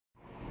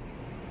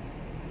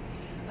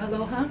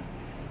Aloha,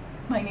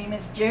 my name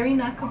is Gerry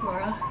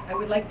Nakamura. I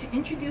would like to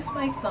introduce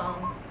my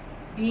song,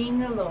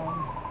 Being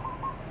Alone.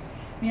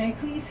 May I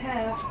please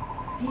have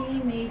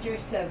D major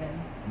 7.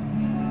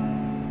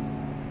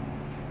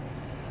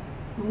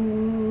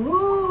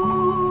 Ooh,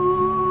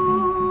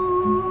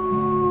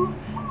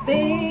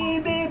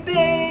 baby,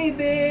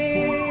 baby.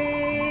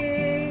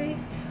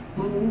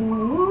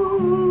 Ooh,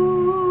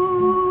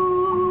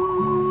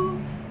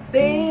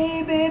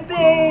 baby,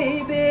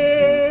 baby.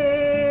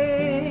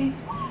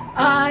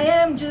 I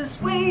am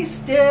just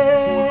wasted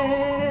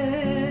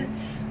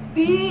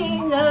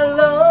being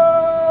alone.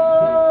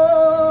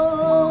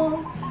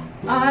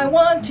 I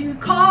want to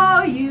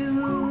call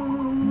you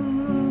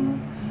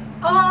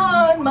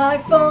on my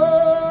phone,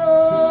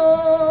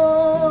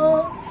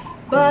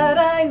 but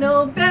I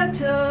know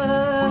better,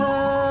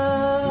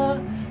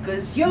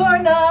 'cause you're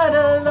not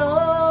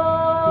alone.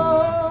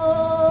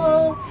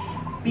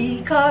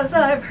 Because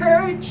I've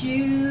hurt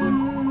you,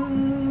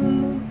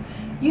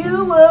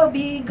 you will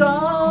be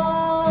gone.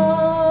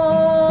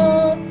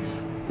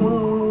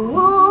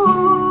 Ooh,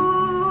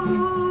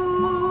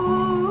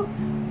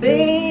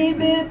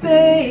 baby,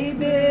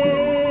 baby.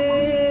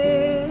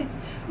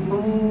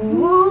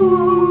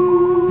 Ooh,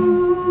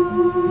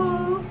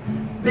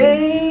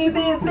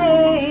 baby,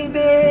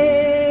 baby.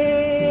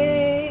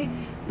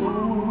 Ooh.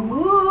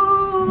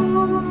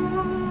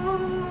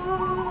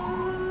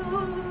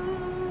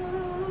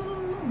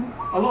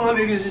 Aloha,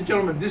 ladies and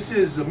gentlemen. This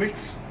is the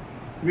Mix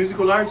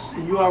Musical Arts,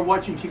 and you are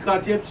watching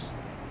Kika Tips.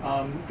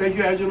 Thank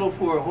you, Angelo,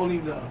 for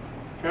holding the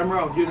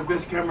camera. You're the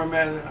best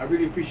cameraman. I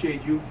really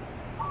appreciate you.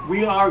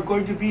 We are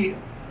going to be,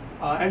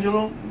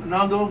 Angelo,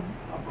 Nando,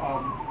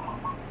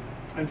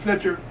 and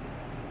Fletcher.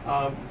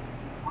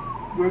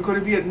 We're going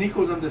to be at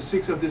Nico's on the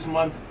 6th of this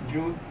month,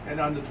 June, and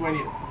on the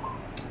 20th.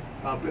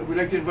 We'd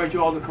like to invite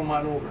you all to come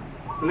on over.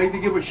 We'd like to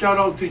give a shout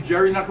out to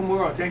Gerry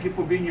Nakamura. Thank you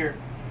for being here.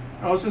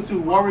 And also to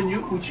Warren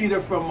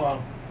Uchida from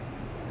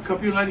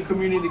Kapiolani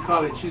Community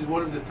College. He's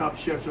one of the top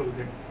chefs over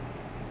there.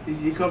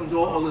 He comes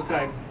all the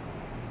time.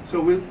 So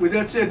with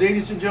that said,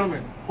 ladies and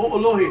gentlemen,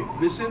 ho'olohe,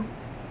 listen.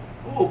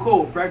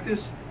 Ho'oko,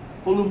 practice.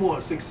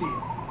 Holumua, succeed.